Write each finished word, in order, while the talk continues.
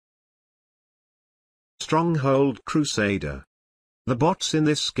Stronghold Crusader. The bots in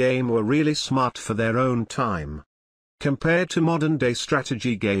this game were really smart for their own time. Compared to modern-day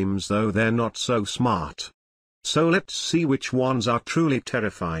strategy games though, they're not so smart. So let's see which ones are truly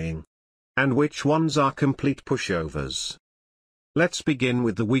terrifying. And which ones are complete pushovers. Let's begin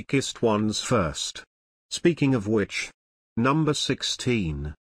with the weakest ones first. Speaking of which. Number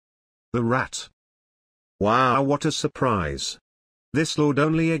 16. The Rat. Wow, what a surprise. This lord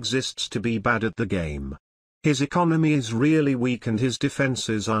only exists to be bad at the game. His economy is really weak and his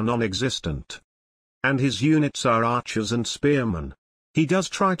defenses are non-existent. And his units are archers and spearmen. He does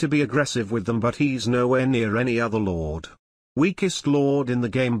try to be aggressive with them, but he's nowhere near any other lord. Weakest lord in the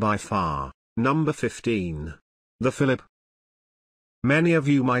game by far. Number 15. The Philip. Many of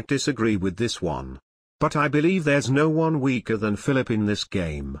you might disagree with this one. But I believe there's no one weaker than Philip in this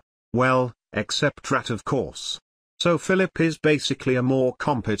game. Well, except Rat of course. So Philip is basically a more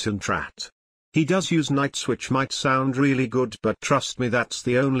competent Rat. He does use knights, which might sound really good, but trust me, that's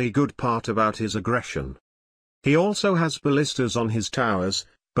the only good part about his aggression. He also has ballistas on his towers,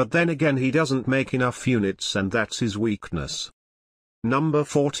 but then again he doesn't make enough units and that's his weakness. Number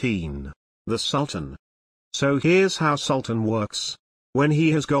 14. The Sultan. So here's how Sultan works. When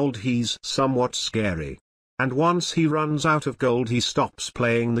he has gold he's somewhat scary. And once he runs out of gold he stops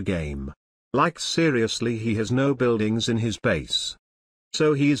playing the game. Like seriously, he has no buildings in his base.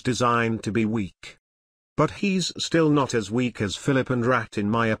 So he is designed to be weak. But he's still not as weak as Philip and Rat in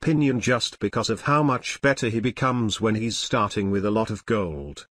my opinion, just because of how much better he becomes when he's starting with a lot of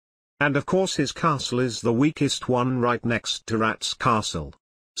gold. And of course his castle is the weakest one right next to Rat's castle.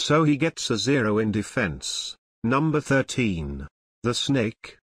 So he gets a 0 in defense. Number 13. The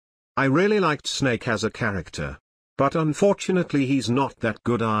Snake. I really liked Snake as a character. But unfortunately he's not that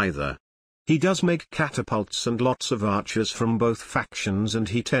good either. He does make catapults and lots of archers from both factions, and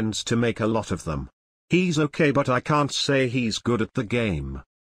he tends to make a lot of them. He's okay, but I can't say he's good at the game.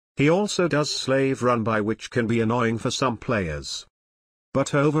 He also does slave run by, which can be annoying for some players.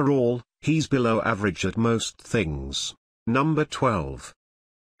 But overall, he's below average at most things. Number 12.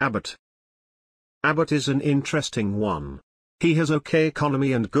 Abbot. Abbot is an interesting one. He has okay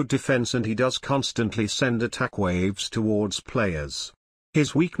economy and good defense, and he does constantly send attack waves towards players.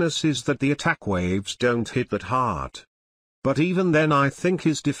 His weakness is that the attack waves don't hit that hard. But even then I think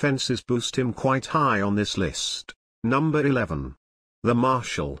his defenses boost him quite high on this list. Number 11. The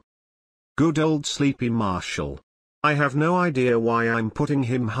Marshal. Good old sleepy Marshal. I have no idea why I'm putting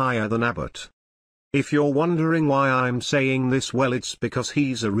him higher than Abbot. If you're wondering why I'm saying this, well, it's because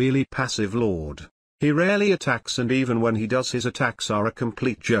he's a really passive lord. He rarely attacks, and even when he does, his attacks are a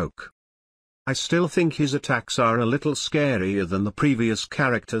complete joke. I still think his attacks are a little scarier than the previous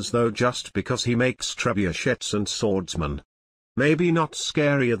characters though, just because he makes trebuchets and swordsmen. Maybe not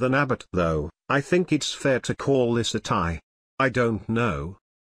scarier than Abbot though. I think it's fair to call this a tie. I don't know.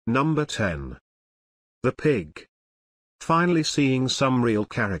 Number 10. The Pig. Finally seeing some real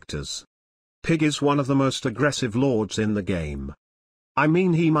characters. Pig is one of the most aggressive lords in the game. I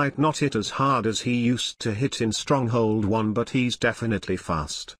mean, he might not hit as hard as he used to hit in Stronghold 1, but he's definitely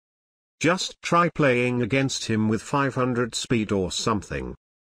fast. Just try playing against him with 500 speed or something.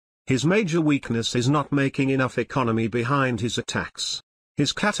 His major weakness is not making enough economy behind his attacks.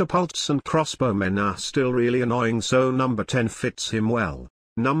 His catapults and crossbowmen are still really annoying, so number 10 fits him well.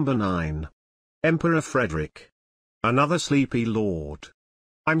 Number 9. Emperor Frederick. Another sleepy lord.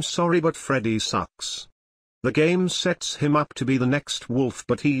 I'm sorry, but Freddy sucks. The game sets him up to be the next Wolf,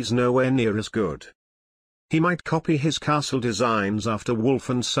 but he's nowhere near as good. He might copy his castle designs after Wolf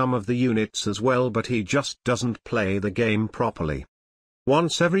and some of the units as well, but he just doesn't play the game properly.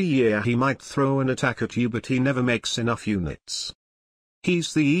 Once every year he might throw an attack at you, but he never makes enough units.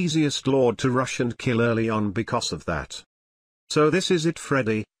 He's the easiest lord to rush and kill early on because of that. So this is it,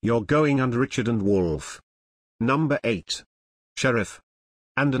 Freddy, you're going under Richard and Wolf. Number 8. Sheriff.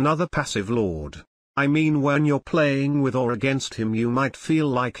 And another passive lord. I mean, when you're playing with or against him you might feel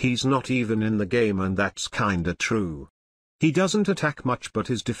like he's not even in the game, and that's kinda true. He doesn't attack much, but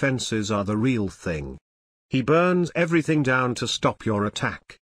his defenses are the real thing. He burns everything down to stop your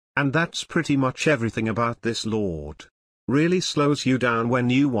attack. And that's pretty much everything about this lord. Really slows you down when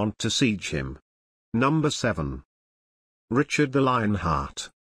you want to siege him. Number 7. Richard the Lionheart.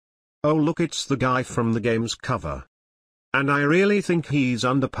 Oh look, it's the guy from the game's cover. And I really think he's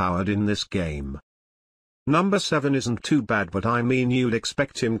underpowered in this game. Number 7 isn't too bad, but I mean, you'd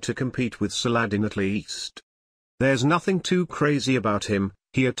expect him to compete with Saladin at least. There's nothing too crazy about him.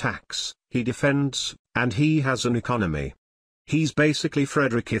 He attacks, he defends, and he has an economy. He's basically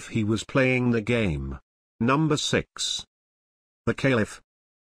Frederick if he was playing the game. Number 6. The Caliph.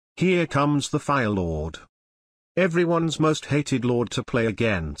 Here comes the Fire Lord. Everyone's most hated lord to play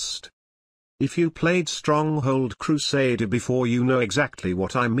against. If you played Stronghold Crusader before, you know exactly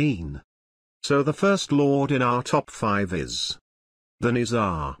what I mean. So the first lord in our top 5 is the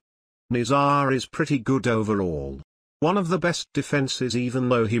Nizar. Nizar is pretty good overall. One of the best defenses, even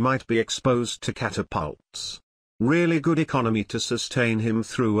though he might be exposed to catapults. Really good economy to sustain him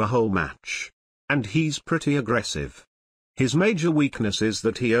through a whole match. And he's pretty aggressive. His major weakness is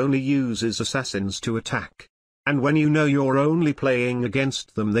that he only uses assassins to attack. And when you know you're only playing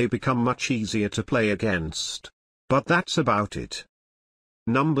against them, they become much easier to play against. But that's about it.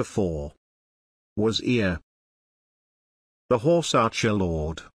 Number 4 was Ear, the Horse Archer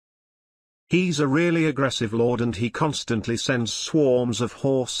Lord. He's a really aggressive lord and he constantly sends swarms of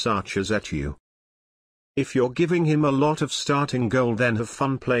horse archers at you. If you're giving him a lot of starting gold, then have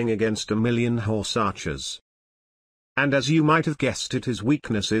fun playing against a million horse archers. And as you might have guessed it, his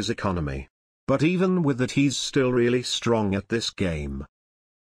weakness is economy. But even with that, he's still really strong at this game.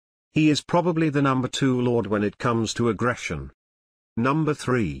 He is probably the number 2 lord when it comes to aggression. Number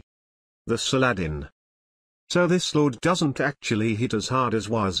 3. The Saladin. So this lord doesn't actually hit as hard as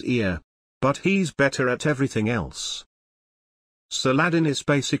was Ear, but he's better at everything else. Saladin is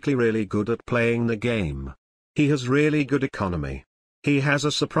basically really good at playing the game. He has really good economy. He has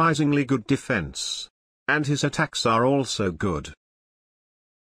a surprisingly good defense. And his attacks are also good.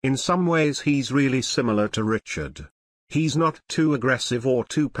 In some ways he's really similar to Richard. He's not too aggressive or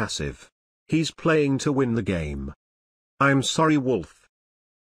too passive. He's playing to win the game. I'm sorry, Wolf.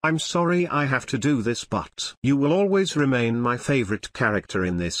 I'm sorry I have to do this, but you will always remain my favorite character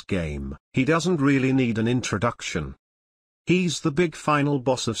in this game. He doesn't really need an introduction. He's the big final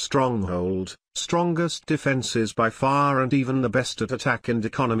boss of Stronghold, strongest defenses by far and even the best at attack and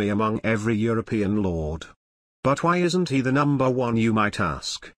economy among every European lord. But why isn't he the number 1, you might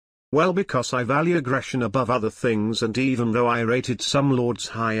ask? Well, because I value aggression above other things, and even though I rated some lords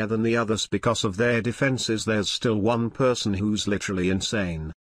higher than the others because of their defenses, there's still one person who's literally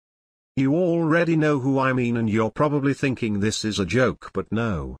insane. You already know who I mean, and you're probably thinking this is a joke, but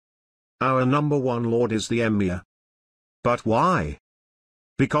no. Our number 1 lord is the Emir. But why?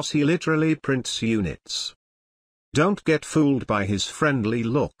 Because he literally prints units. Don't get fooled by his friendly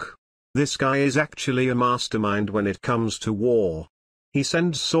look. This guy is actually a mastermind when it comes to war. He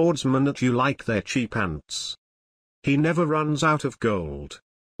sends swordsmen at you like they're cheap ants. He never runs out of gold.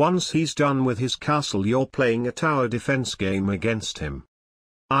 Once he's done with his castle, you're playing a tower defense game against him.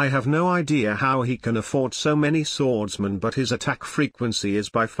 I have no idea how he can afford so many swordsmen, but his attack frequency is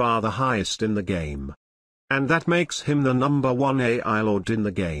by far the highest in the game. And that makes him the number 1 AI lord in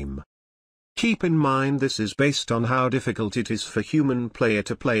the game. Keep in mind this is based on how difficult it is for human player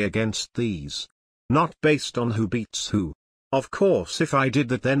to play against these. Not based on who beats who. Of course, if I did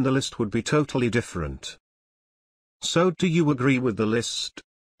that, then the list would be totally different. So do you agree with the list?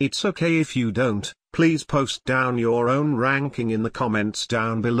 It's okay if you don't. Please post down your own ranking in the comments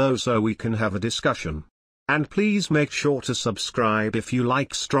down below so we can have a discussion. And please make sure to subscribe if you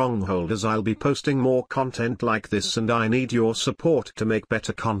like Stronghold, as I'll be posting more content like this and I need your support to make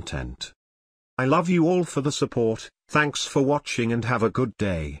better content. I love you all for the support. Thanks for watching and have a good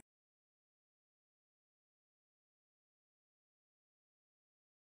day.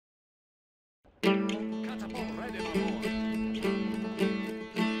 Catapult ready for war.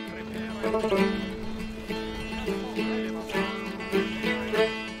 Prepare.